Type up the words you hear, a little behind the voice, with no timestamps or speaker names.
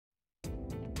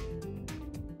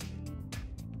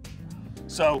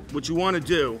So what you want to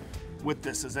do with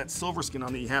this is that silver skin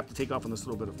on it, you have to take off on this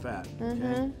little bit of fat.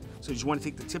 Okay? So you want to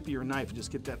take the tip of your knife and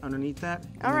just get that underneath that,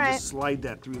 and then just slide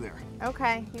that through there.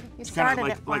 Okay, you started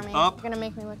like, it for like me. up. You're gonna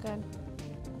make me look good.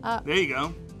 Up. There you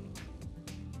go.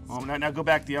 Now go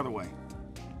back the other way.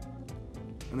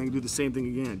 And then do the same thing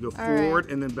again. Go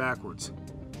forward and then backwards.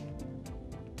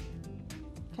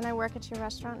 Can I work at your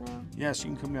restaurant now? Yes,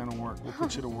 you can come down and work. We'll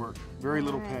put you to work. Very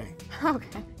little pay.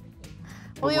 Okay.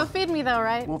 Well, you'll feed me though,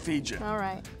 right? We'll feed you. All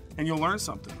right. And you'll learn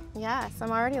something. Yes,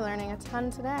 I'm already learning a ton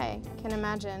today. Can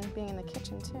imagine being in the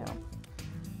kitchen too.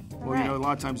 Well, you know, a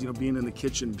lot of times, you know, being in the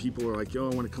kitchen, people are like, yo,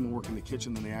 I want to come and work in the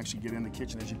kitchen. Then they actually get in the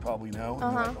kitchen, as you probably know.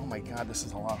 And they're like, oh my God, this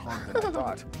is a lot harder than I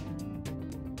thought.